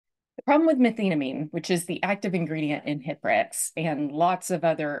The problem with methenamine, which is the active ingredient in Hiprex and lots of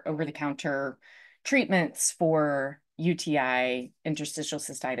other over-the-counter treatments for UTI, interstitial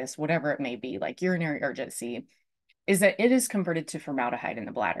cystitis, whatever it may be, like urinary urgency, is that it is converted to formaldehyde in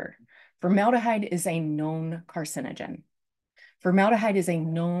the bladder. Formaldehyde is a known carcinogen. Formaldehyde is a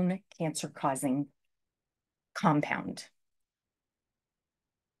known cancer-causing compound.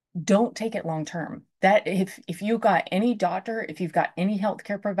 Don't take it long term. That if you got any doctor, if you've got any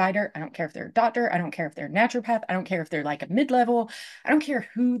healthcare provider, I don't care if they're a doctor, I don't care if they're a naturopath, I don't care if they're like a mid-level, I don't care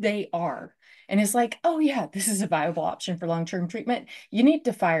who they are. And it's like, oh yeah, this is a viable option for long-term treatment. You need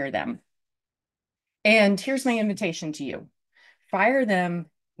to fire them. And here's my invitation to you. Fire them,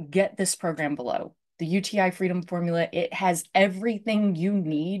 get this program below. The UTI Freedom Formula, it has everything you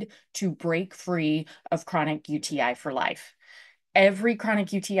need to break free of chronic UTI for life. Every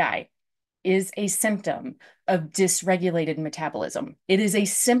chronic UTI is a symptom of dysregulated metabolism. It is a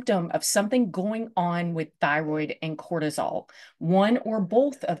symptom of something going on with thyroid and cortisol. One or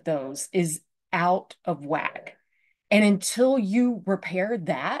both of those is out of whack. And until you repair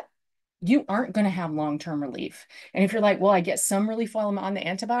that, you aren't going to have long-term relief. And if you're like, well, I get some relief while I'm on the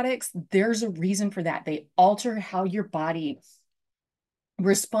antibiotics, there's a reason for that. They alter how your body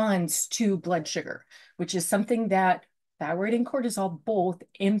responds to blood sugar, which is something that thyroid and cortisol both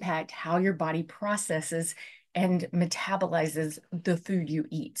impact how your body processes and metabolizes the food you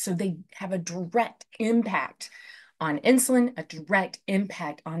eat. So they have a direct impact on insulin, a direct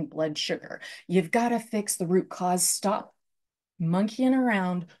impact on blood sugar. You've got to fix the root cause. Stop monkeying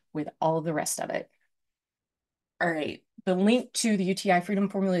around with all of the rest of it. All right. The link to the UTI Freedom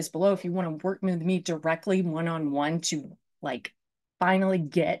Formula is below if you want to work with me directly one-on-one to like finally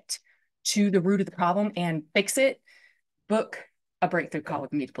get to the root of the problem and fix it. Book a breakthrough call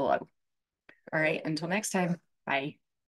with me below. All right. Until next time. Bye.